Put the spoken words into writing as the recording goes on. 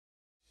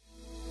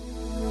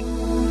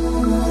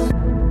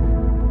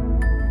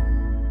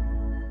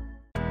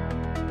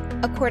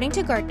According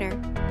to Gartner,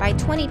 by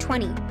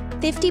 2020,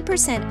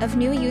 50% of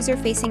new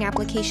user-facing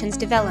applications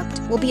developed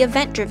will be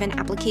event-driven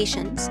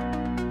applications.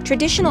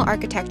 Traditional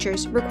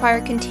architectures require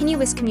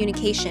continuous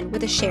communication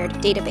with a shared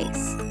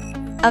database.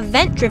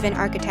 Event-driven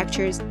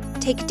architectures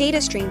take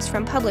data streams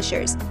from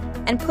publishers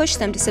and push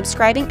them to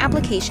subscribing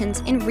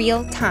applications in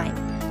real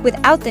time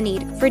without the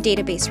need for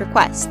database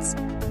requests.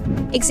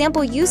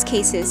 Example use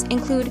cases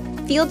include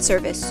field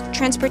service,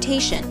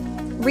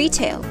 transportation,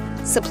 retail,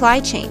 supply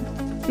chain,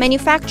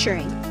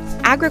 manufacturing,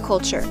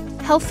 agriculture,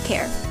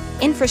 healthcare,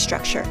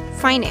 infrastructure,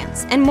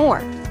 finance, and more.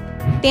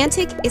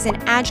 VANTIQ is an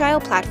agile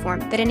platform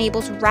that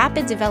enables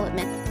rapid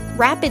development,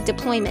 rapid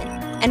deployment,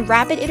 and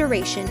rapid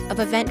iteration of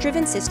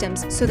event-driven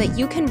systems so that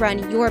you can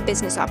run your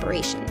business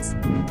operations.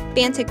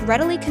 VANTIQ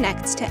readily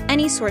connects to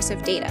any source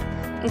of data,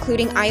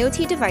 including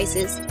IoT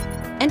devices,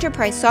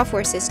 enterprise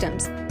software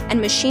systems, and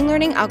machine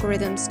learning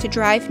algorithms to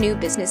drive new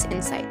business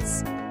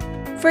insights.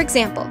 For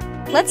example,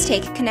 let's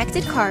take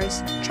connected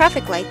cars,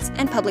 traffic lights,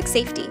 and public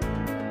safety.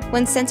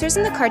 When sensors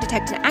in the car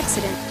detect an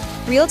accident,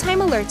 real-time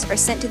alerts are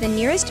sent to the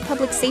nearest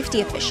public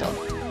safety official.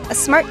 A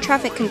smart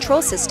traffic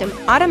control system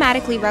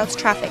automatically routes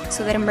traffic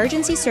so that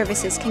emergency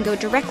services can go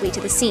directly to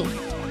the scene.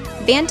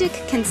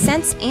 VANTIQ can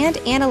sense and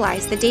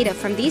analyze the data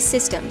from these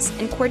systems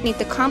and coordinate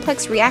the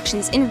complex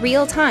reactions in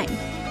real time.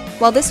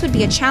 While this would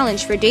be a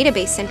challenge for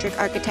database-centric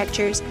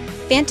architectures,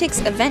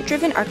 VANTIQ's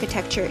event-driven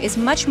architecture is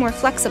much more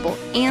flexible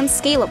and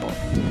scalable.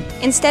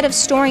 Instead of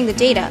storing the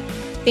data,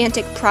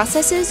 VANTIQ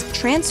processes,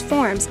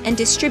 transforms, and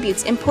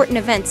distributes important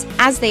events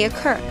as they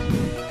occur.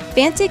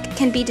 VANTIQ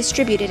can be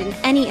distributed in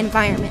any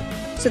environment,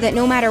 so that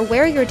no matter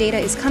where your data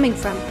is coming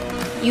from,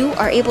 you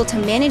are able to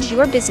manage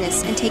your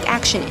business and take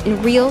action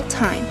in real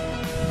time.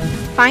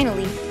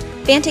 Finally,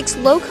 VANTIQ's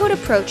low-code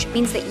approach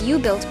means that you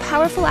build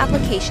powerful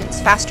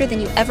applications faster than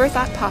you ever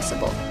thought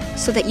possible,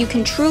 so that you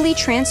can truly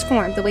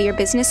transform the way your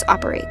business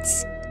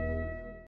operates.